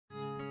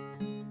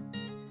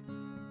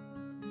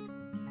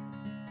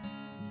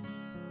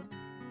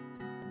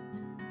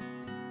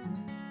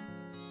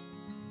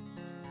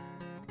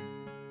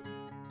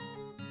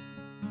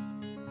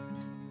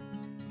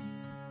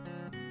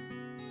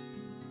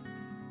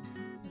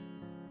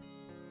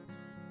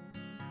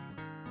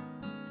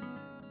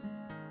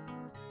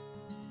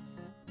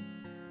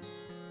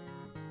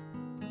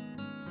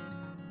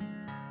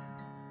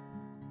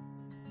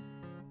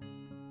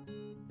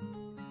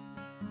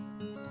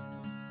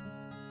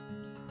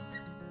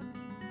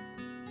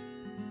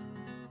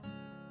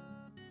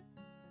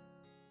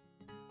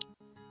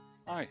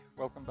Hi,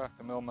 welcome back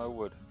to Milmo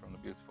Wood from the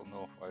beautiful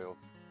North Wales.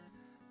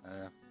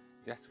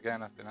 Yet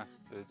again I've been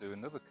asked to do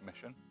another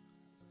commission,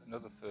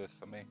 another first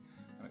for me,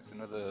 and it's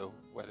another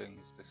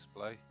weddings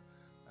display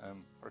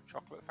for a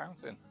chocolate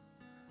fountain.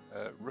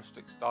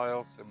 Rustic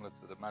style, similar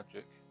to the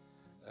magic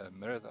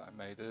mirror that I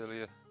made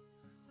earlier.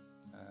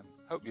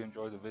 Hope you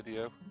enjoy the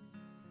video.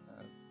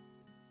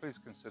 Please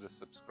consider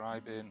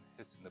subscribing,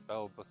 hitting the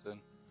bell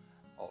button,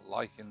 or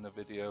liking the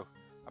video,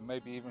 and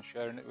maybe even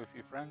sharing it with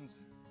your friends.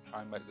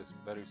 Try and make this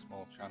very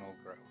small channel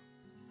grow.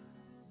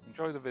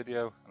 Enjoy the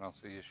video and I'll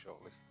see you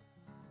shortly.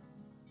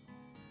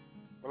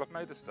 Well, I've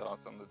made a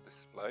start on the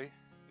display.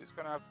 It's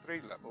going to have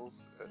 3 levels,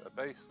 a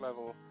base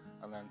level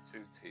and then 2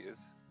 tiers.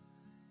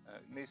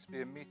 It needs to be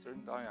 1 metre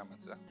in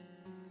diameter,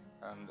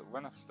 and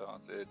when I've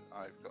started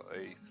I've got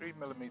a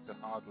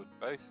 3mm hardwood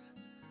base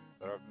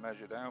that I've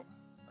measured out.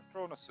 I've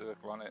drawn a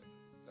circle on it,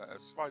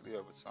 slightly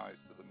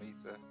oversized to the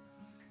metre,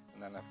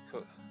 and then I've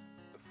cut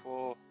the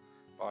 4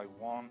 by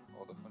 1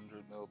 or the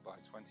 100mm by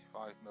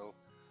 25mm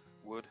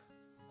wood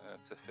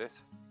to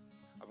fit.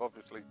 I've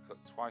obviously cut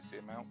twice the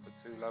amount for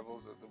 2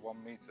 levels of the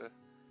 1 metre.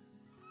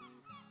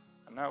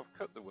 And now I've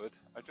cut the wood,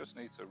 I just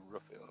need to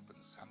rough it up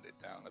and sand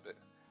it down a bit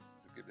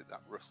to give it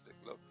that rustic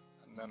look.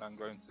 And then I'm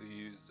going to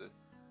use the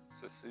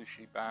Shou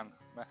Sugi Ban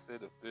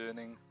method of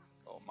burning,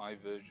 or my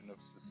version of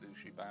Shou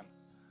Sugi Ban.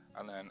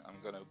 And then I'm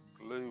going to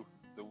glue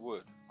the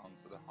wood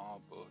onto the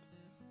hardboard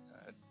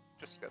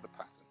just to get the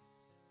pattern.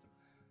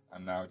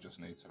 And now I just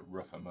need to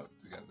rough them up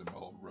to get them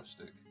all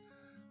rustic.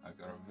 I've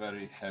got a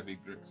very heavy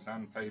grit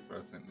sandpaper,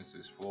 I think this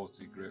is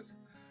 40 grit.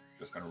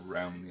 Just going to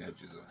round the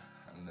edges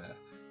and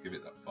give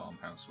it that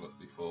farmhouse look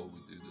before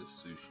we do the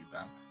Shou Sugi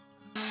Ban.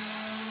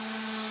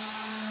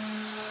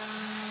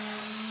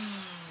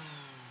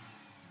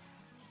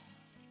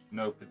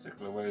 No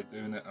particular way of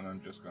doing it, and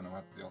I'm just going to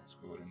add the odd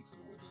score into the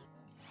wood as well.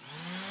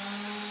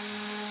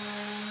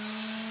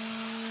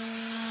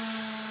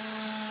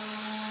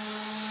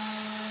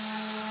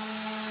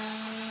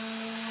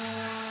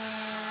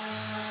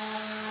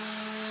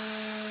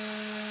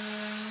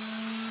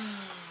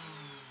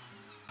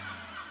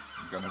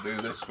 I'm going to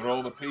do this for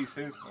all the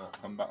pieces, I'll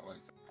come back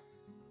later.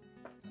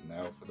 And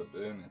now for the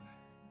burning.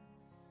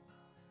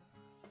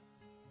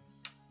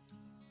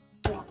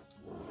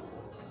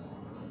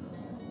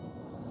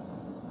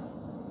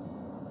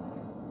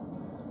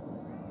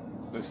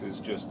 This is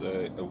just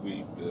a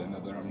weed burner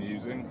that I'm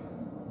using.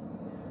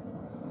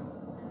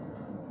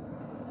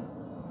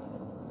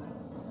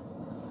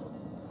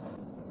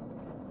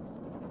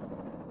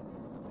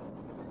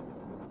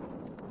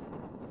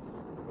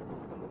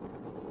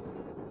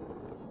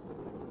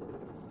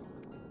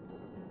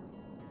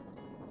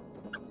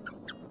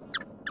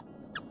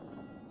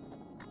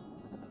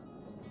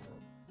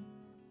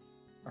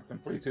 I've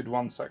completed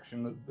one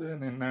section that's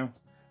burning now.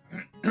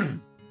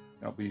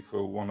 That'll be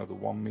for one of the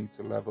 1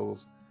 metre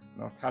levels,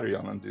 and I'll carry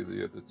on and do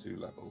the other 2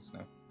 levels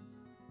now.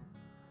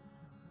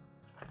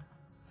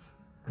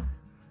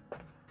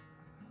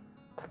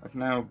 I've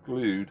now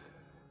glued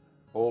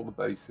all the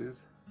bases,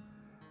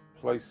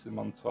 placed them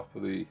on top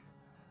of the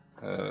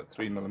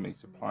 3mm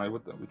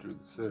plywood that we drew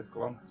the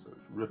circle on, so it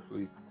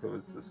roughly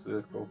covers the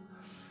circle,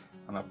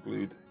 and I've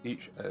glued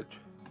each edge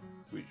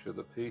to each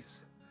other piece.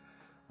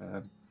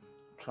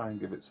 Try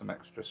and give it some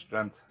extra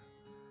strength.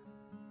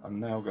 I'm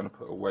now going to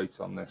put a weight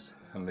on this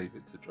and leave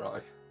it to dry.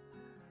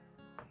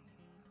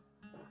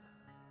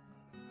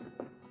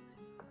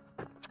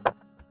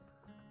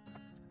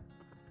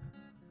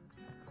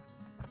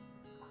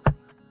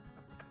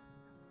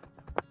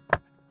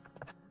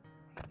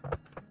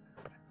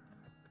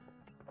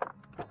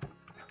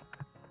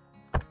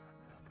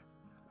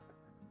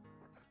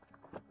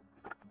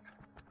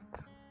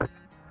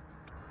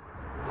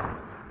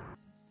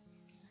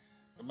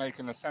 We're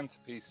making the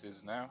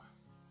centerpieces now,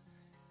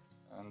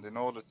 and in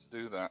order to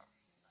do that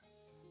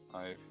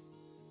I've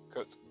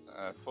cut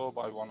 4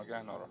 by 1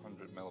 again, or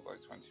 100mm by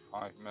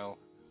 25mm,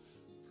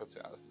 cut it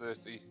at a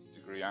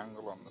 30-degree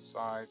angle on the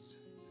sides,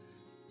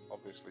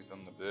 obviously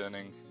done the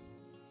burning.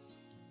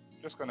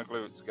 Just going to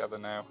glue it together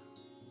now.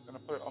 I'm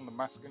going to put it on the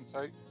masking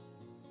tape,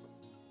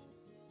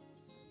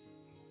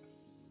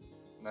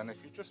 and then if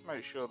you just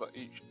make sure that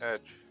each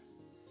edge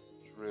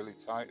is really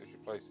tight as you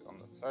place it on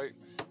the tape.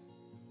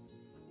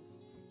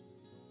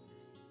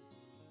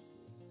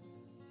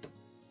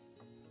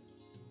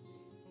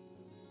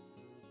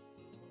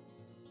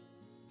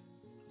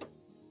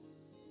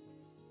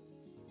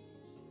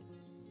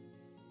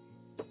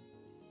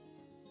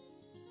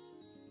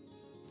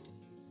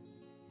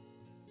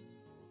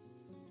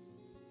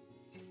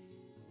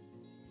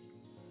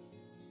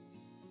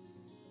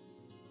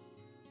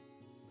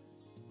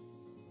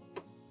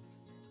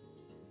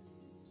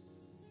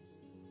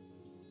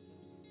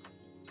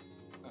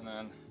 And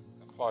then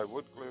apply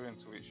wood glue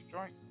into each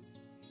joint.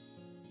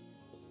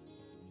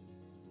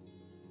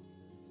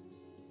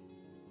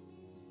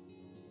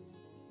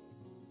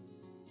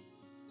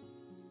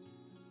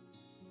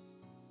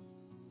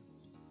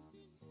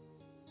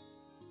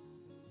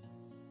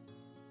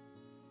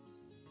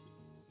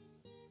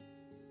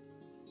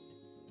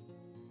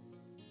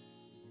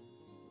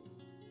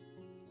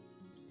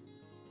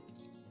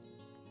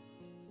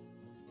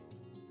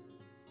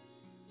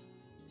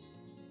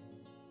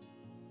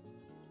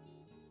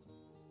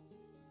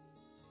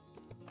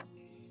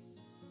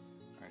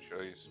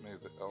 sure you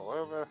smooth it all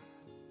over.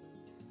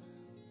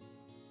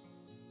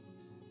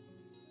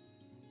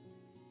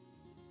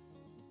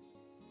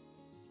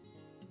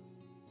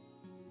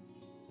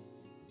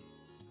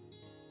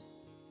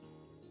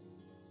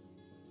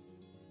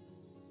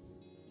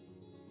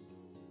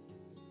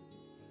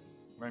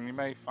 And you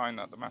may find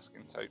that the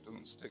masking tape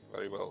doesn't stick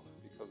very well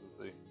because of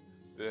the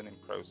burning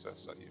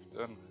process that you've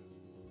done.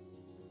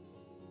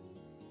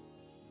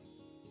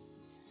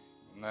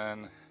 And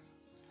then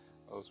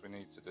all we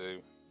need to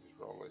do is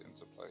roll it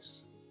into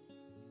place.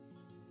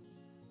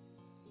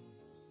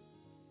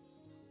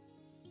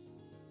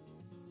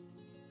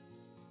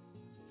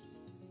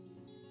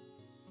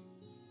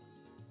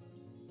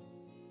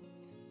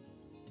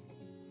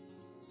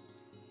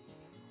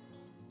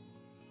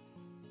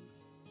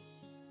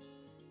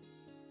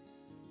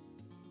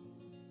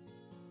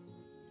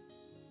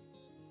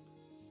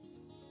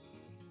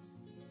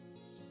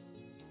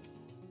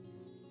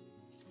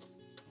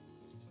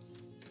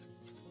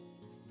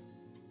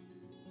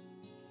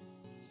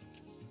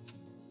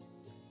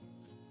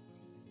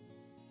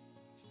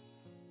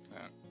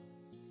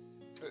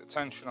 Bit of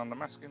tension on the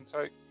masking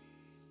tape.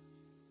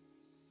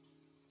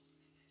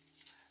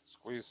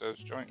 Squeeze those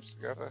joints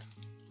together.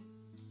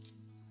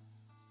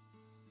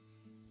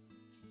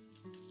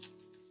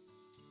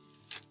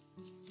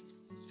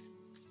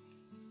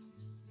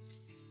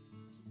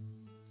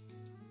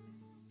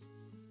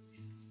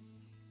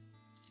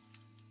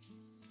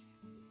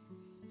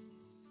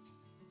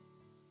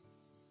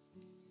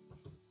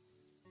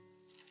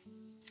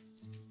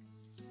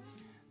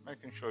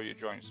 Making sure your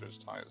joints are as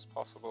tight as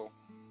possible.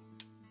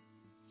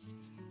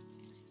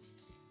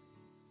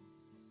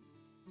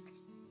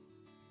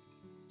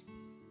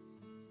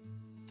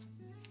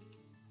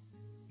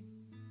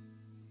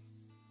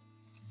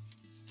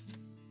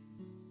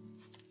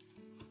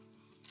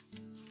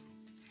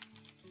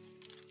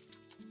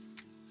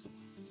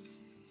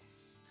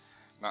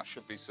 That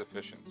should be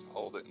sufficient to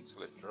hold it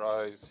until it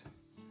dries.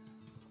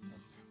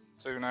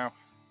 2 now,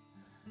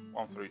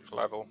 1 for each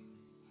level,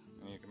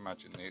 and you can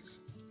imagine these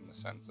in the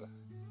centre.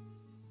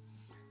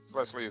 So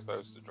let's leave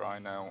those to dry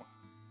now,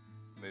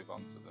 move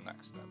on to the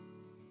next step.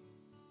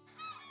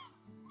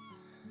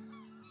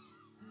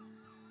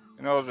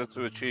 In order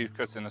to achieve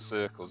cutting the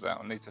circles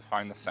out, I need to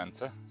find the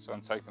centre, so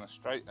I'm taking a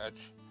straight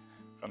edge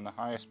from the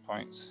highest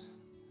points,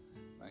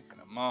 making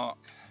a mark,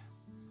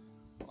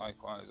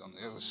 likewise on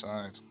the other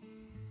side.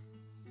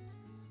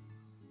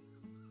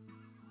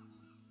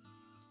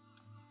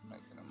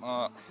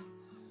 Mark.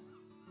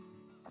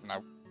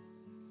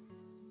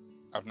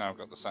 I've now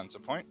got the center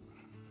point.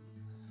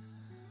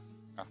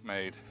 I've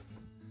made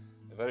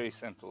a very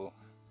simple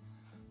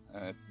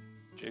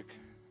jig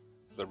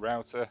for the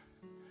router,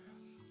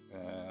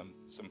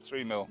 some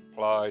 3mm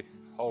ply,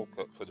 hole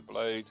cut for the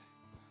blade.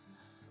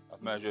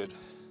 I've measured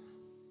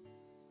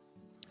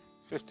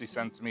 50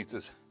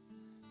 centimeters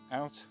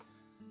out,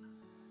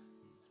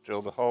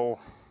 drilled a hole,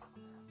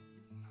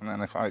 and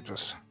then if I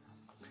just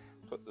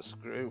put the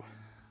screw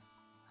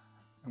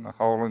and the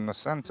hole in the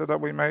center that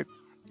we made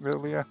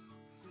earlier.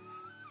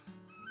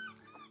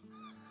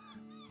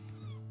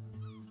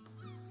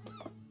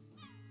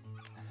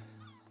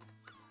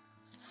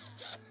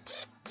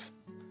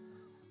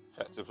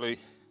 Effectively,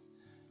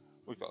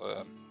 we've got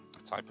a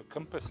type of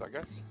compass, I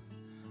guess,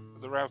 for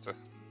the router.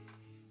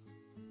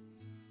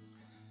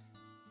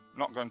 I'm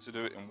not going to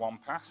do it in one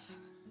pass.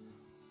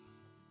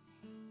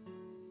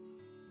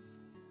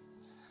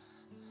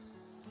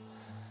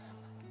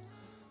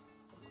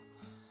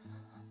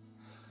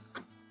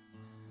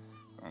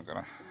 I'm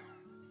going to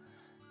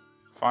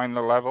find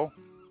the level,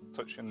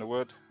 touching the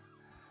wood,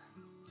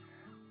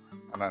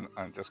 and then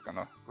I'm just going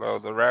to lower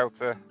the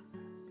router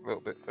a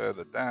little bit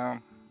further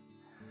down,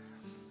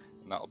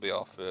 and that'll be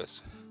our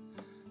first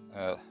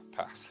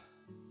pass.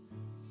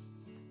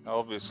 Now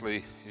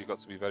obviously you've got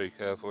to be very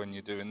careful when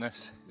you're doing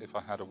this. If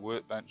I had a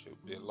workbench it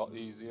would be a lot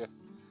easier,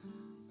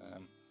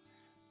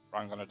 but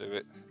I'm going to do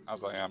it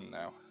as I am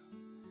now,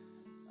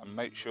 and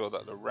make sure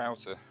that the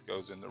router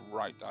goes in the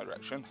right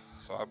direction,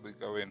 so I'll be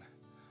going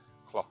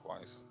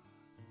clockwise.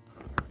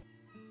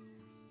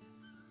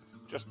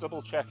 Just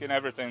double checking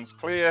everything's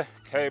clear,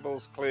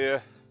 cable's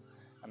clear,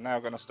 and now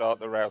going to start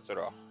the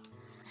router off.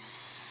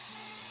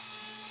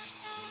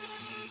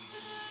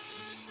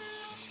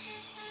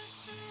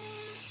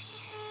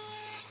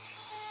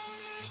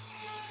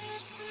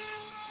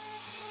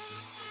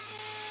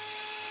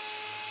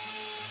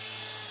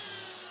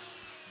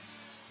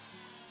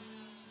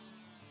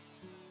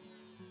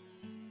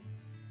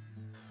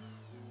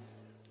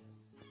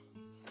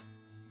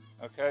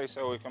 Okay,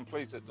 so we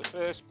completed the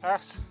first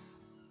pass.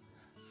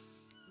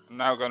 I'm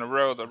now going to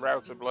row the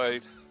router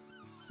blade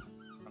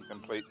and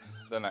complete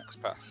the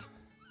next pass.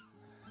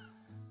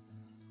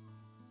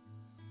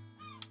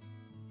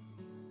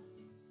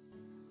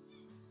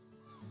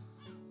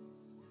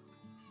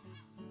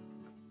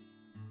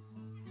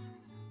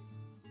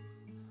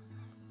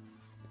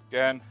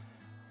 Again,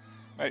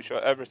 make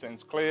sure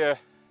everything's clear.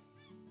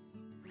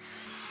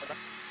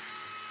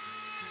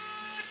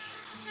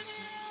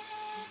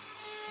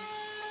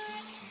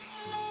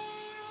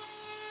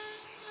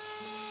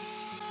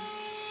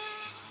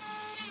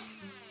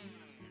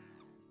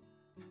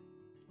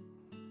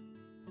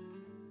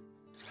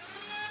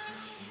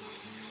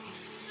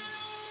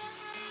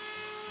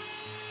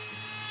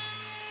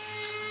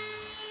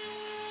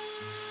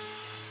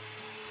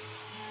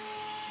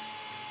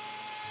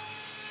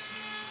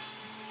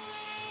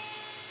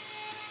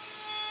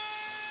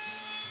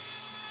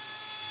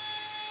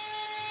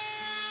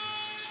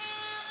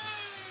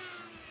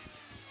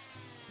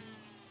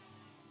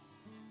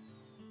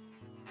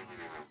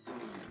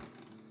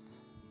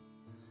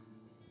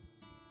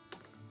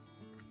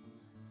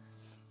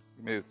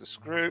 remove the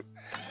screw,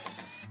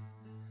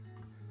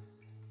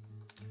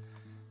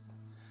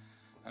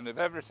 and if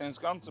everything's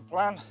gone to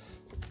plan,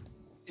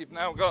 you've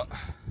now got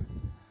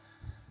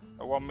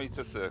a 1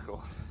 metre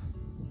circle.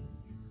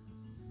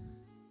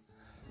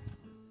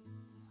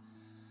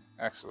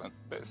 Excellent.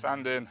 Bit of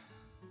sand in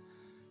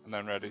and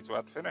then ready to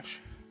add finish.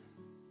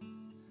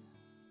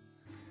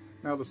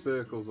 Now the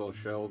circles or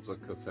shelves are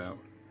cut out.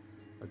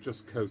 I've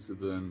just coated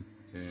them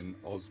in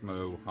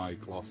Osmo high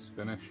gloss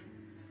finish.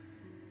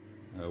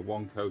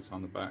 1 coat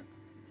on the back,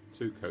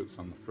 2 coats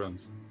on the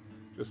front.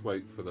 Just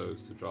wait for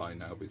those to dry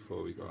now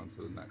before we go on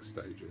to the next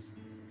stages.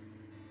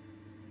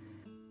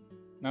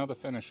 Now the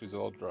finish is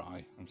all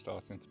dry, I'm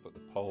starting to put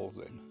the poles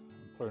in.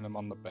 I'm putting them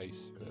on the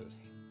base first.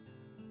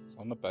 So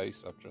on the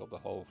base I've drilled the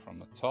hole from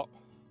the top.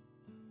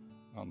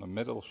 On the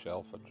middle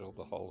shelf I've drilled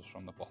the holes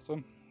from the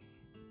bottom.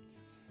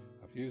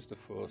 I've used a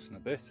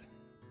forcener bit.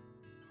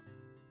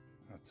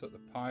 I took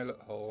the pilot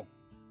hole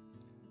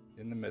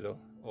in the middle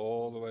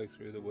all the way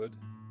through the wood.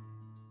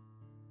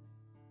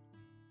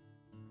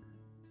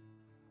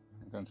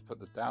 I'm going to put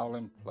the dowel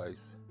in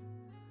place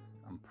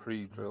and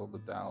pre-drill the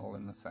dowel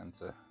in the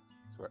centre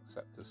to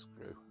accept a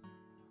screw.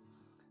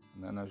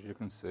 And then, as you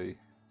can see,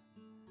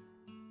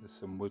 there's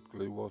some wood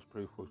glue,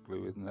 waterproof wood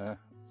glue in there.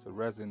 It's a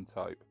resin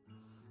type,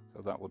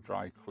 so that will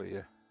dry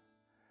clear.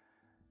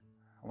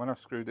 And when I've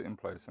screwed it in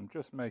place, I'm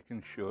just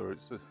making sure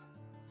it's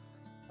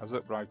as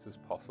upright as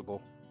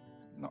possible.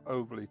 Not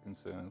overly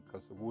concerned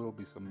because there will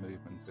be some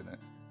movement in it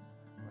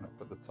when I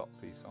put the top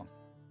piece on,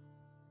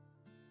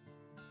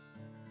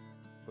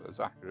 but as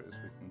accurate as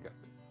we can get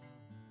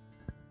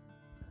it.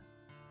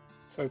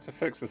 So to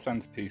fix the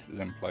centre pieces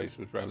in place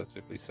was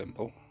relatively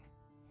simple.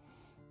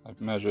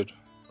 I've measured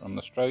from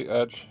the straight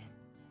edge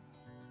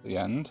to the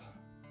end,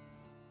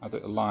 had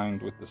it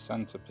aligned with the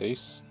centre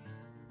piece,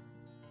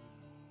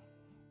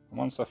 and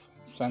once I've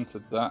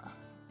centred that,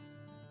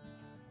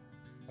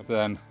 I've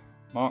then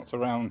marked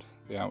around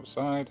the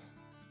outside,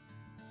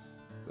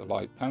 the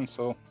light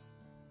pencil,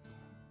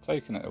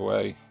 taken it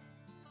away,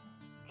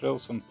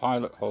 drilled some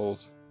pilot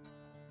holes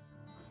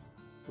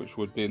which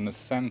would be in the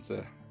centre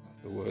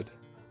of the wood,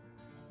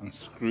 and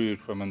screwed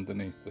from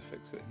underneath to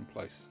fix it in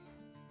place.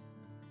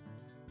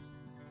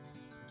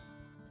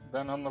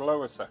 Then on the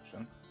lower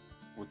section,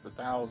 with the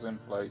dowels in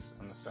place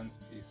and the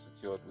centrepiece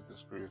secured with the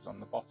screws on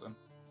the bottom,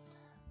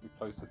 we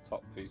place the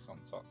top piece on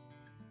top.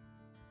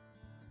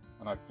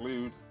 And I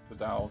glued the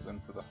dowels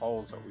into the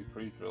holes that we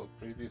pre-drilled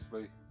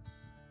previously,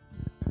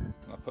 and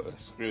I put a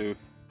screw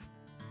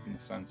in the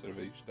centre of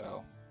each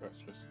dowel for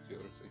extra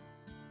security.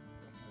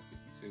 Don't know if you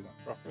can see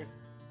that properly.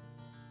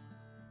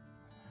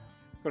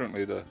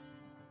 Currently the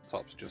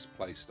top's just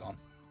placed on.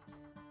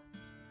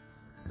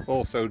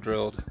 Also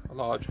drilled a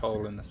large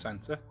hole in the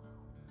centre,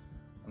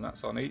 and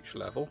that's on each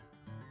level.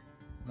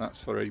 And that's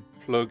for a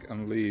plug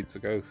and lead to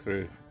go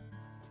through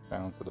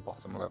down to the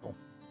bottom level.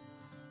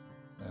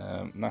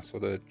 And that's for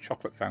the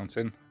chocolate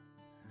fountain.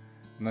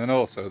 And then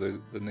also there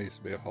needs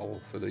to be a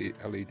hole for the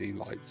LED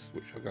lights,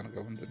 which are going to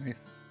go underneath.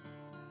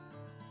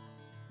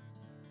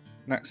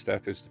 Next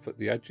step is to put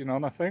the edging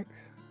on, I think.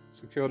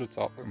 Secure the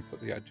top and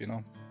put the edging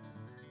on.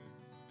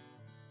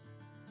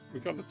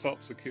 We've got the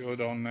top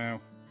secured on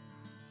now,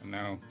 and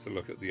now to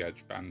look at the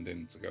edge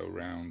banding to go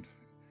around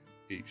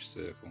each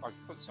circle. I've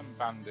put some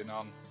banding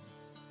on,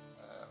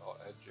 or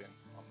edging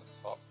on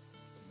the top,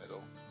 the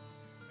middle.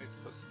 I need to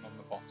put some on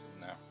the bottom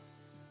now.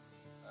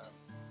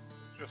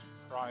 Just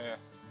prior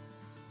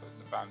to putting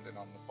the banding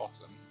on the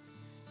bottom,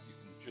 you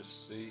can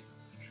just see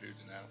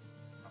protruding out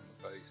from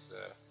the base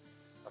there.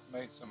 I've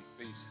made some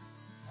feet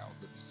out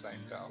of the same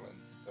dowel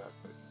that I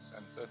put in the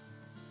centre.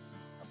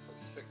 I've put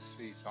 6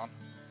 feet on,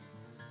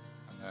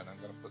 and then I'm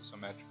going to put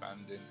some edge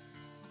banding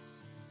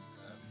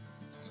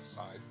on the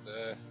side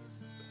there.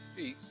 The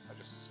feet are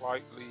just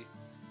slightly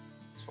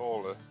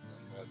taller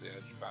than where the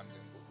edge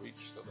banding will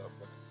reach, so that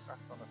when it's sat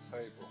on a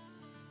table,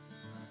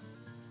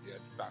 the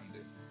edge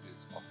banding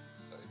is off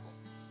the table.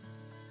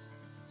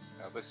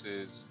 Now this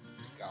is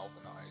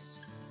galvanised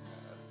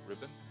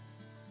ribbon.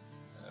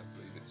 I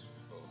believe it's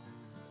for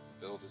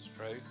builder's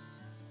trade.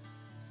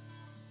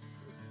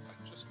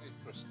 I just need,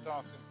 for a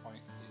starting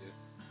point here,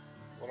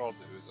 what I'll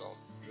do is I'll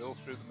drill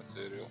through the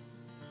material,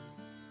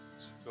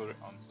 secure it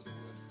onto the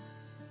wood,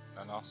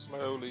 and I'll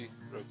slowly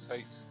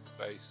rotate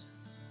the base,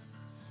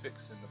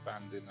 fixing the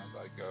banding as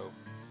I go,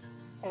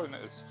 pulling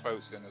it as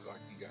close in as I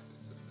can get it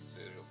to the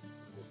material, to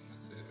the wooden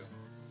material.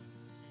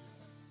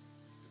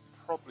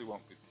 It probably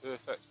won't be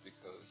perfect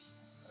because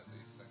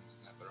these things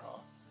never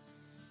are,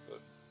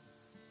 but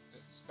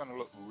it's going to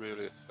look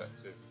really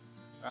effective.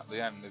 At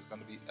the end there's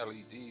going to be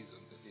LEDs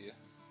under here,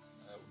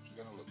 which are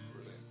going to look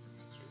brilliant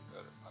through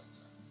there at night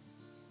time.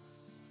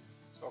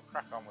 So I'll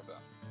crack on with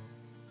that.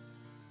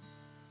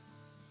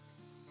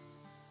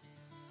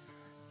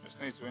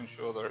 Just need to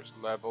ensure that it's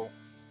level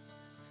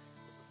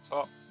at the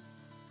top.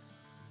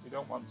 We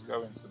don't want to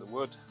go into the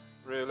wood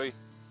really.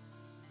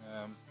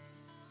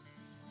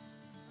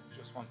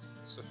 Just want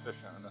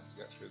sufficient enough to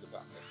get through the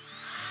banding.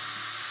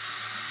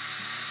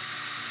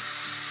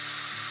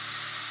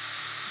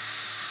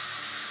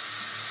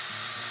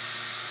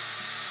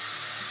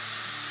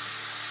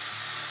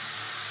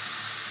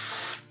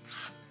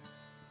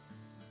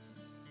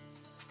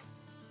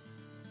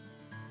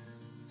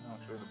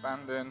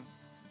 band in.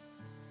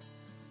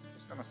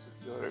 Just going to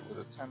secure it with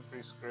a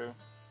temporary screw.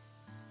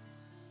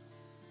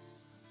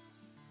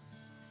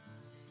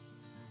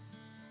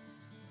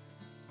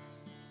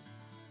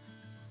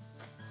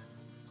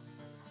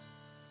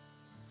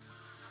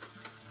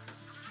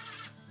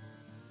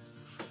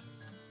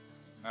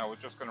 Now we're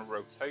just going to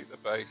rotate the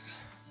base,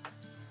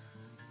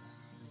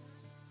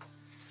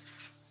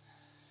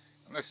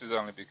 and this is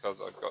only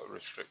because I've got a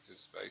restricted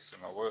space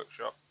in my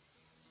workshop.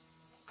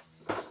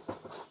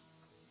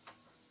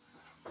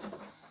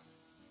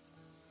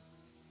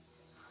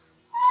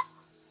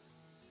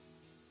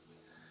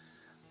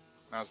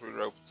 Now as we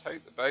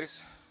rotate the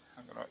base,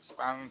 I'm going to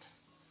expand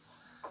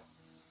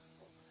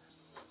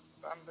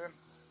the band in.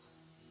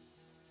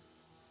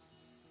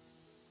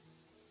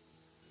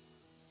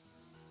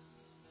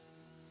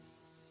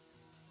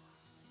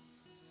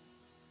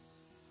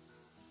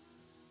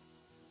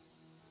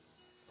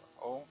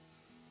 Hole.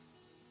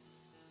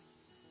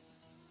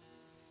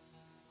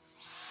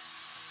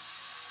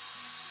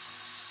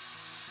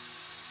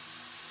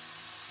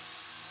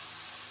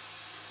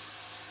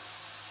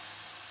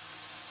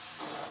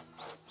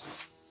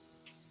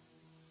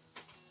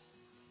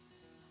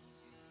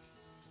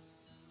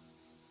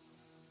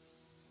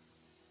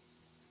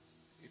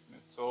 Keeping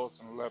it taut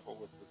and level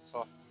with the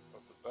top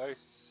of the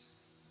base.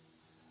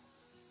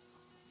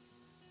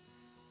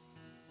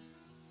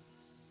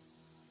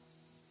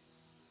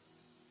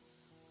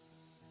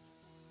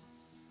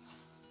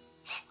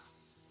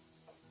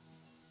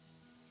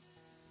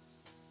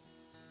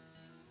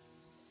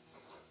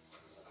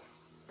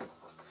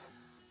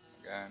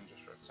 Again,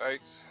 just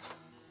rotate.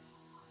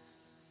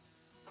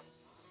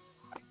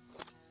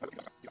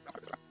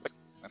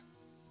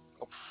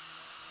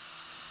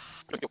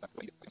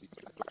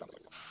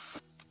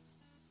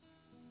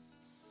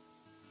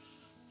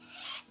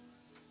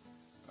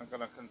 I'm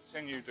going to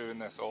continue doing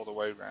this all the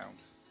way round.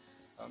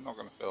 I'm not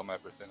going to film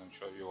everything and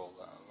show you all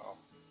that, and I'll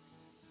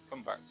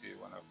come back to you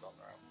when I've got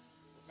round.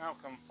 We've now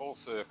come full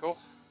circle.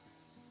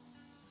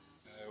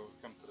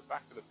 We've come to the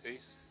back of the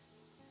piece.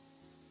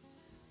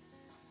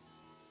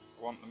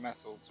 I want the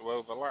metal to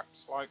overlap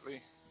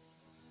slightly,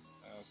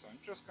 so I'm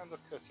just going to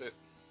cut it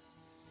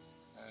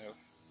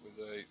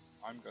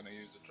I'm going to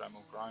use a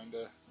Dremel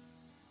grinder.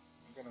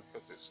 I'm going to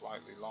cut it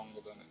slightly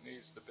longer than it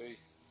needs to be.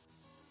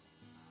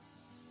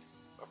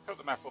 So I've put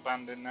the metal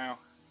band in now.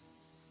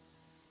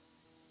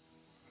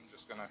 I'm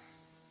just going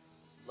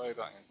to lay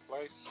that in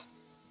place.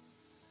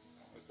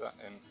 And with that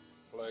in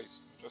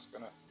place, I'm just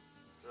going to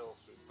drill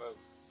through both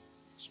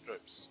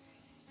strips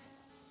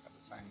at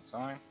the same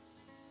time.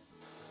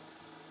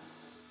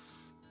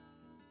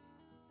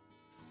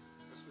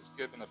 This is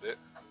given a bit,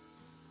 and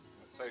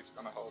the tape's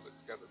going to hold it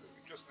together, but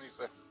we just need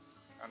to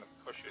kind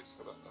of push it so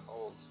that the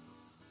holes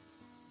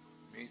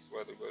meet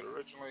where they were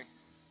originally.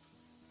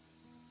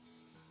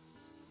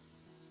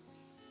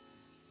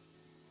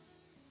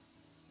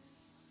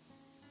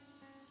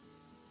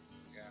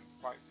 Again,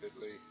 quite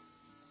fiddly.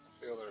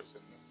 I feel there's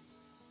in the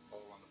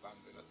hole on the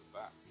banding at the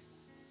back.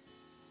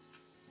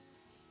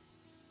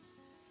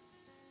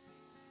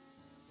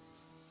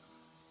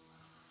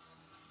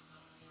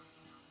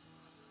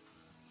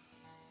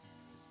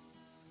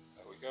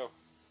 There we go.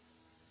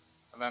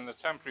 And then the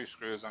temporary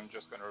screws I'm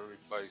just going to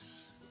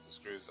replace with the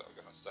screws that are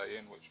going to stay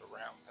in, which are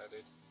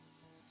round-headed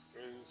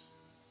screws.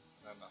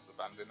 And then that's the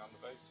banding on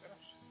the base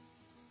finished.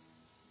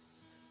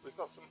 We've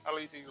got some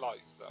LED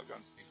lights that are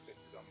going to be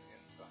fitted on the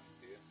inside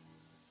here,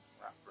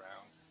 wrapped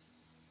round.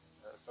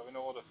 So in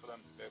order for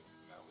them to be able to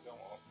come out, we don't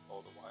want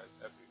all the wires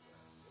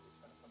everywhere, so it's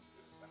going to come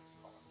through the centre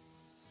column.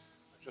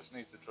 I just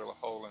need to drill a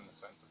hole in the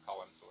centre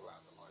column to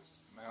allow the lights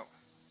to come out.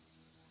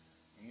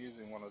 I'm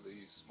using one of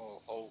these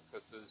small hole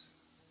cutters.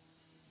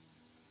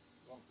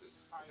 I want it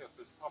as high up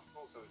as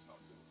possible so it's not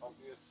too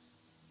obvious.